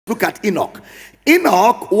look at Enoch.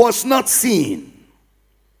 Enoch was not seen.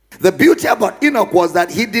 The beauty about Enoch was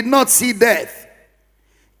that he did not see death.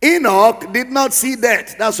 Enoch did not see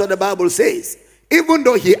death. That's what the Bible says. Even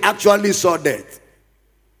though he actually saw death.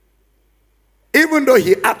 Even though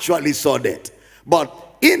he actually saw death.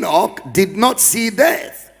 But Enoch did not see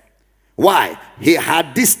death. Why? He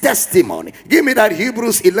had this testimony. Give me that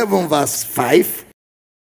Hebrews 11 verse 5.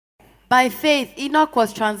 By faith, Enoch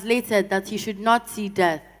was translated that he should not see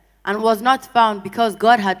death, and was not found because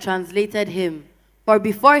God had translated him. For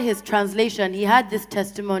before his translation, he had this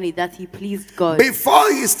testimony that he pleased God.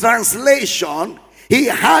 Before his translation, he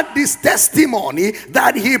had this testimony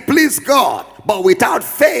that he pleased God. But without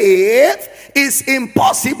faith, it's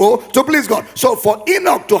impossible to please God. So for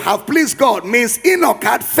Enoch to have pleased God means Enoch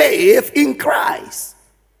had faith in Christ.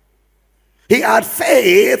 He had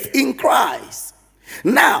faith in Christ.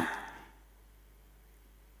 Now,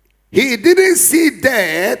 he didn't see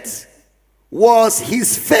death was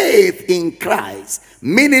his faith in Christ,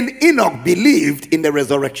 meaning Enoch believed in the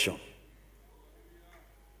resurrection.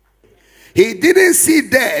 He didn't see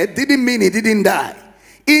death, didn't mean he didn't die.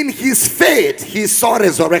 In his faith, he saw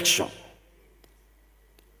resurrection.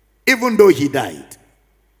 Even though he died.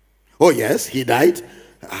 Oh yes, he died.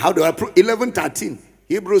 How do I prove? 11:13.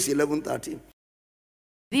 Hebrews 11:13.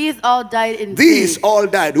 These all died in These faith. all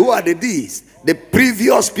died. Who are the these? The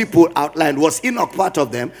previous people outlined. Was Enoch part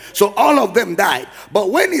of them? So all of them died. But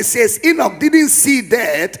when he says Enoch didn't see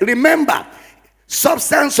death, remember,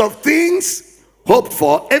 substance of things hoped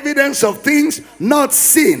for, evidence of things not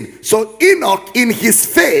seen. So Enoch in his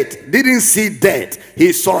faith didn't see death.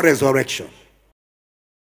 He saw resurrection.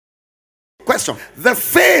 Question. The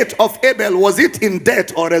faith of Abel, was it in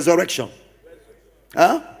death or resurrection?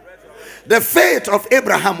 Huh? The faith of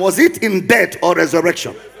Abraham, was it in death or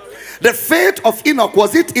resurrection? The faith of Enoch,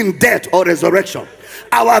 was it in death or resurrection?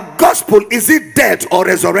 Our gospel, is it death or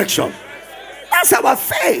resurrection? That's our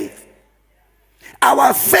faith.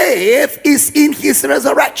 Our faith is in his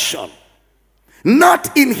resurrection,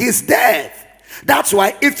 not in his death. That's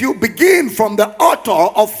why if you begin from the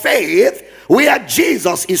author of faith, where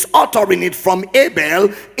Jesus is uttering it from Abel,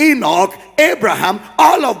 Enoch, Abraham,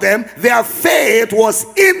 all of them, their faith was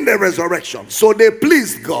in the resurrection. So they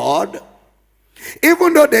pleased God,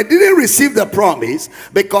 even though they didn't receive the promise,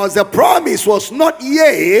 because the promise was not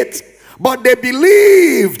yet, but they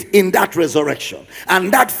believed in that resurrection.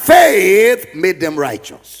 And that faith made them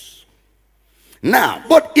righteous. Now,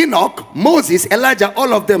 but Enoch, Moses, Elijah,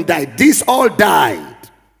 all of them died. These all died.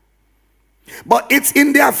 But it's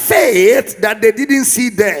in their faith that they didn't see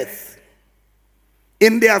death.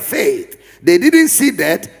 In their faith, they didn't see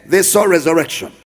death, they saw resurrection.